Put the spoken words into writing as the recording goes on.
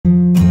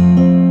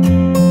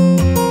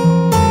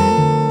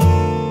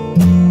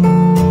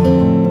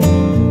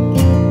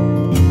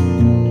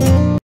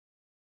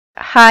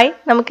Hi,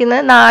 നമുക്കിന്ന്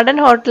നാടൻ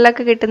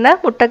ഹോട്ടലിലൊക്കെ കിട്ടുന്ന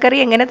മുട്ടക്കറി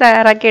എങ്ങനെ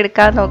തയ്യാറാക്കി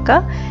എടുക്കാൻ നോക്കാം.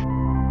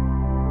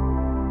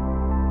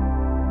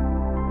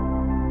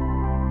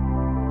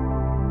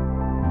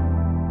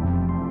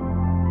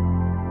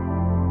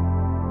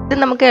 ഇത്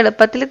നമുക്ക്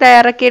എളുപ്പത്തിൽ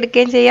തയ്യാറാക്കി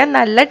എടുക്കുകയും ചെയ്യാം.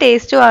 നല്ല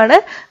ടേസ്റ്റുമാണ്.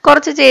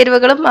 കുറച്ച്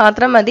ചേരുവകളും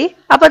മാത്രം മതി.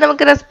 അപ്പോൾ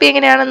നമുക്ക് റെസിപ്പി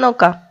എങ്ങനെയാണെന്ന്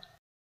നോക്കാം.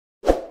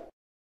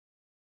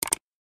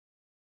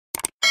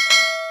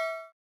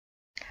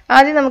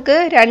 ആദ്യം നമുക്ക്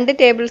 2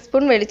 ടേബിൾ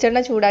സ്പൂൺ വെളിച്ചെണ്ണ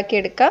ചൂടാക്കി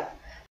എടുക്കാം.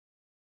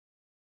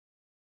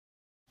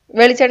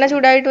 വെളിച്ചെണ്ണ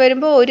ചൂടായിട്ട്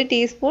വരുമ്പോൾ 1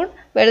 ടീസ്പൂൺ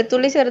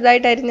വെളുത്തുള്ളി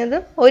ചെറുതായിട്ട്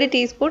അരിഞ്ഞതും 1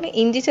 ടീസ്പൂൺ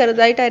ഇഞ്ചി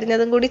ചെറുതായിട്ട്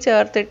അരിഞ്ഞതും കൂടി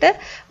ചേർത്തിട്ട്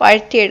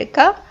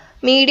വഴറ്റിയെടുക്കാം.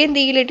 മീഡിയം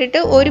തീയിലിട്ടിട്ട്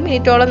 1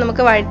 മിനിറ്റോളം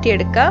നമുക്ക്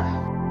വഴറ്റിയെടുക്കാം.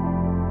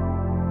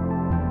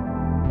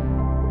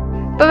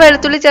 ഇപ്പോൾ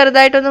വെളുത്തുള്ളി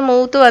ചെറുതായിട്ടൊന്ന്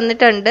മൂത്ത്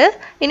വന്നിട്ടുണ്ട്.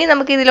 ഇനി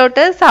നമുക്ക്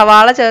ഇതിലോട്ട്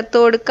സവാള ചേർത്ത്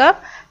കൊടുക്കാം.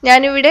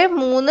 ഞാനിവിടെ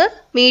 3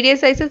 മീഡിയം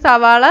സൈസ്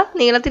സവാള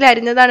നീളത്തിൽ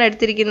അരിഞ്ഞതാണ്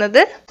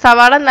എടുത്തിരിക്കുന്നത്.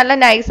 സവാള നല്ല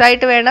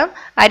നൈസായിട്ട് വേണം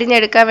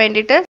അരിഞ്ഞെടുക്കാൻ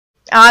വേണ്ടിയിട്ട്.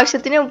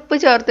 ആവശ്യത്തിന് ഉപ്പ്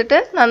ചേർത്തിട്ട്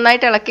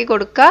നന്നായിട്ട് ഇളക്കി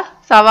കൊടുക്കുക.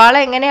 സവാള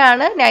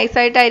എങ്ങനെയാണ്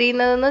നൈസായിട്ട്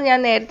അരിയുന്നതെന്ന് ഞാൻ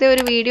നേരത്തെ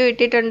ഒരു വീഡിയോ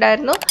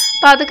ഇട്ടിട്ടുണ്ടായിരുന്നു.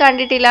 അപ്പോൾ അത്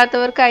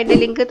കണ്ടിട്ടില്ലാത്തവർക്ക് അതിൻ്റെ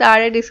ലിങ്ക്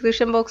താഴെ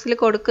ഡിസ്ക്രിപ്ഷൻ ബോക്സിൽ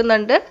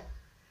കൊടുക്കുന്നുണ്ട്.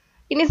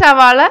 ഇനി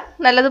സവാള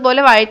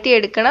നല്ലതുപോലെ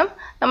വഴറ്റിയെടുക്കണം.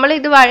 നമ്മൾ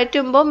ഇത്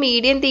വഴറ്റുമ്പോൾ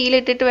മീഡിയം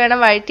തീയിലിട്ടിട്ട് വേണം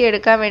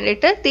വഴറ്റിയെടുക്കാൻ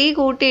വേണ്ടിയിട്ട്. തീ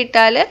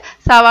കൂട്ടിയിട്ടാൽ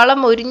സവാള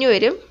മൊരിഞ്ഞു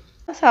വരും.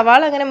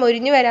 സവാള അങ്ങനെ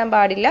മൊരിഞ്ഞു വരാൻ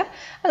പാടില്ല.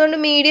 അതുകൊണ്ട്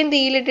മീഡിയം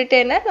തീയിലിട്ടിട്ട്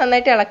തന്നെ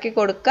നന്നായിട്ട് ഇളക്കി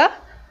കൊടുക്കുക.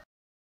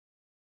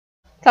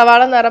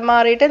 സവാള നിറം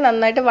മാറിയിട്ട്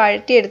നന്നായിട്ട്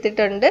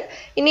വഴറ്റിയെടുത്തിട്ടുണ്ട്.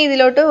 ഇനി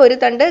ഇതിലോട്ട് 1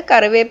 തണ്ട്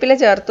കറിവേപ്പില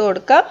ചേർത്ത്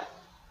കൊടുക്കാം.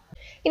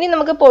 ഇനി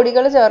നമുക്ക്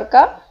പൊടികൾ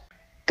ചേർക്കാം.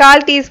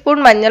 1/4 ടീസ്പൂൺ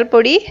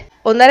മഞ്ഞൾപ്പൊടി,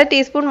 1/2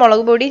 ടീസ്പൂൺ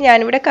മുളക് പൊടി,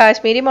 ഞാനിവിടെ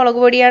കാശ്മീരി മുളക്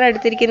പൊടിയാണ്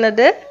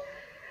എടുത്തിരിക്കുന്നത്,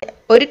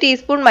 1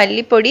 ടീസ്പൂൺ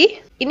മല്ലിപ്പൊടി.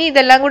 ഇനി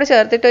ഇതെല്ലാം കൂടി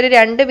ചേർത്തിട്ട് ഒരു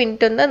 2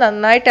 മിനിറ്റ് ഒന്ന്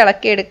നന്നായിട്ട്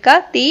ഇളക്കിയെടുക്കുക.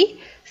 തീ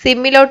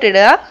സിമ്മിലോട്ട്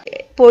ഇടുക.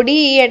 പൊടി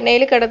ഈ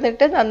എണ്ണയിൽ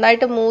കിടന്നിട്ട്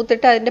നന്നായിട്ട്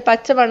മൂത്തിട്ട് അതിൻ്റെ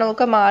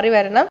പച്ചമണമൊക്കെ മാറി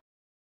വരണം.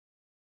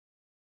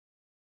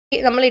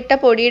 നമ്മൾ ഇട്ട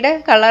പൊടിയുടെ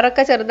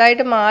കളറൊക്കെ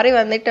ചെറുതായിട്ട് മാറി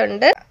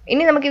വന്നിട്ടുണ്ട്.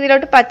 ഇനി നമുക്ക്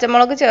ഇതിലോട്ട്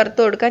പച്ചമുളക് ചേർത്ത്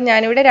കൊടുക്കാം.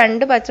 ഞാനിവിടെ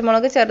 2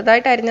 പച്ചമുളക്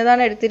ചെറുതായിട്ട്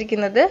അരിഞ്ഞതാണ്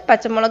എടുത്തിരിക്കുന്നത്.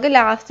 പച്ചമുളക്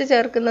ലാസ്റ്റ്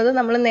ചേർക്കുന്നത്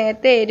നമ്മൾ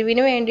നേരത്തെ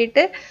എരിവിന്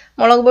വേണ്ടിയിട്ട്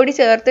മുളക് പൊടി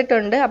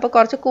ചേർത്തിട്ടുണ്ട്. അപ്പോൾ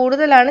കുറച്ച്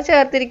കൂടുതലാണ്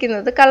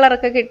ചേർത്തിരിക്കുന്നത്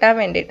കളറൊക്കെ കിട്ടാൻ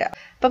വേണ്ടിയിട്ട്.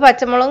 അപ്പോൾ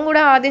പച്ചമുളകും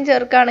കൂടെ ആദ്യം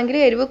ചേർക്കുകയാണെങ്കിൽ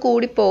എരിവ്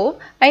കൂടിപ്പോവും.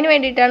 അതിന്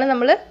വേണ്ടിയിട്ടാണ്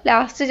നമ്മൾ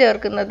ലാസ്റ്റ്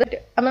ചേർക്കുന്നത്.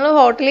 നമ്മൾ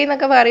ഹോട്ടലിൽ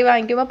നിന്നൊക്കെ കറി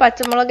വാങ്ങിക്കുമ്പോൾ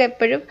പച്ചമുളക്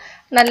എപ്പോഴും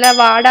നല്ല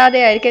വാടാതെ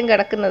ആയിരിക്കും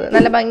കിടക്കുന്നത്.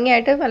 നല്ല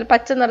ഭംഗിയായിട്ട് നല്ല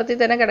പച്ച നിറത്തിൽ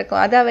തന്നെ കിടക്കും.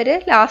 അത് അവർ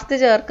ലാസ്റ്റ്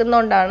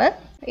ചേർക്കുന്നതുകൊണ്ടാണ്.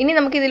 ഇനി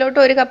നമുക്ക് ഇതിലോട്ട്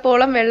 1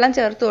 കപ്പോളം വെള്ളം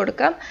ചേർത്ത്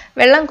കൊടുക്കാം.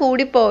 വെള്ളം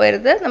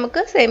കൂടിപ്പോവരുത്.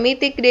 നമുക്ക് സെമി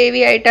തിക്ക്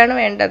ഗ്രേവി ആയിട്ടാണ്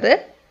വേണ്ടത്.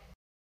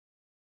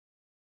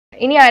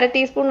 ഇനി 1/2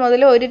 ടീസ്പൂൺ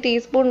മുതൽ 1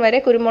 ടീസ്പൂൺ വരെ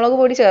കുരുമുളക്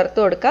പൊടി ചേർത്ത്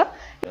കൊടുക്കാം.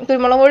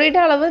 കുരുമുളക്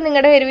പൊടിയുടെ അളവ്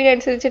നിങ്ങളുടെ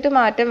എരിവിനനുസരിച്ചിട്ട്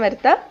മാറ്റം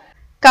വരുത്താം.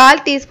 1/4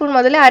 ടീസ്പൂൺ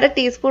മുതൽ 1/2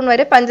 ടീസ്പൂൺ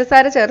വരെ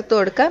പഞ്ചസാര ചേർത്ത്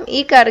കൊടുക്കാം.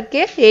 ഈ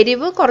കറിക്ക്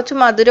എരിവ് കുറച്ച്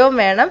മധുരവും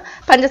വേണം.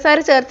 പഞ്ചസാര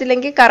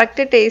ചേർത്തില്ലെങ്കിൽ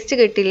കറക്റ്റ് ടേസ്റ്റ്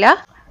കിട്ടില്ല.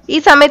 ഈ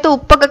സമയത്ത്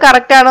ഉപ്പൊക്കെ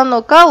കറക്റ്റ് ആണോ എന്ന്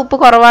നോക്കുക. ഉപ്പ്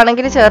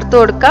കുറവാണെങ്കിൽ ചേർത്ത്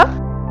കൊടുക്കാം.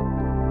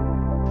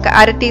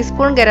 1/2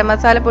 ടീസ്പൂൺ ഗരം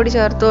മസാല പൊടി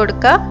ചേർത്ത്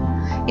കൊടുക്കുക.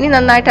 ഇനി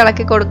നന്നായിട്ട്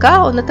ഇളക്കി കൊടുക്കുക.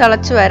 ഒന്ന്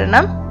തിളച്ചു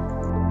വരണം.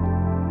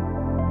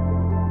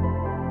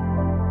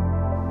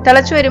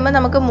 തിളച്ചു വരുമ്പോൾ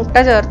നമുക്ക് മുട്ട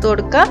ചേർത്ത്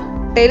കൊടുക്കാം.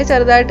 മുട്ടയിൽ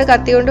ചെറുതായിട്ട്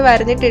കത്തി കൊണ്ട്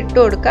വരഞ്ഞിട്ട് ഇട്ട്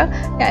കൊടുക്കാം.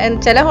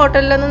 ചില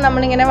ഹോട്ടലിലൊന്നും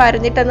നമ്മളിങ്ങനെ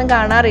വരഞ്ഞിട്ടൊന്നും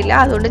കാണാറില്ല.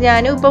 അതുകൊണ്ട്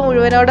ഞാനും ഇപ്പോൾ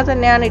മുഴുവനോടെ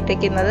തന്നെയാണ്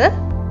ഇട്ടിരിക്കുന്നത്.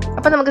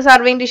 അപ്പോൾ നമുക്ക്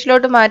സർവിങ്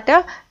ഡിഷിലോട്ട്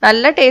മാറ്റാം.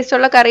 നല്ല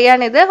ടേസ്റ്റുള്ള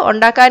കറിയാണിത്.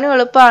 ഉണ്ടാക്കാനും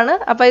എളുപ്പമാണ്.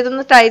 അപ്പോൾ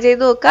ഇതൊന്ന് ട്രൈ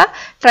ചെയ്ത് നോക്കുക.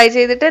 ട്രൈ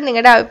ചെയ്തിട്ട്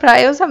നിങ്ങളുടെ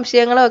അഭിപ്രായവും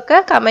സംശയങ്ങളും ഒക്കെ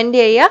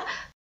കമൻറ്റ് ചെയ്യുക.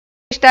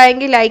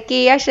 ഇഷ്ടമായെങ്കിൽ ലൈക്ക്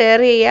ചെയ്യുക, ഷെയർ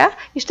ചെയ്യുക.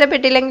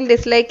 ഇഷ്ടപ്പെട്ടില്ലെങ്കിൽ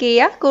ഡിസ്ലൈക്ക്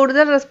ചെയ്യുക.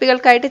 കൂടുതൽ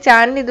റെസിപ്പികൾക്കായിട്ട്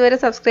ചാനൽ ഇതുവരെ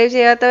സബ്സ്ക്രൈബ്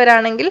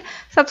ചെയ്യാത്തവരാണെങ്കിൽ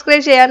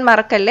സബ്സ്ക്രൈബ് ചെയ്യാൻ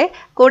മറക്കല്ലേ.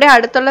 കൂടെ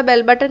അടുത്തുള്ള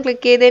ബെൽ ബട്ടൺ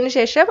ക്ലിക്ക് ചെയ്തതിന്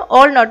ശേഷം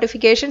ഓൾ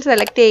നോട്ടിഫിക്കേഷൻ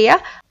സെലക്ട് ചെയ്യുക.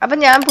 അപ്പം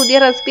ഞാൻ പുതിയ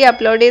റെസിപ്പി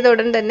അപ്ലോഡ് ചെയ്ത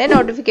ഉടൻ തന്നെ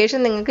നോട്ടിഫിക്കേഷൻ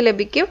നിങ്ങൾക്ക്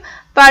ലഭിക്കും.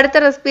 അപ്പോൾ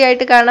അടുത്ത റെസിപ്പി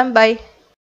ആയിട്ട് കാണാം. ബൈ.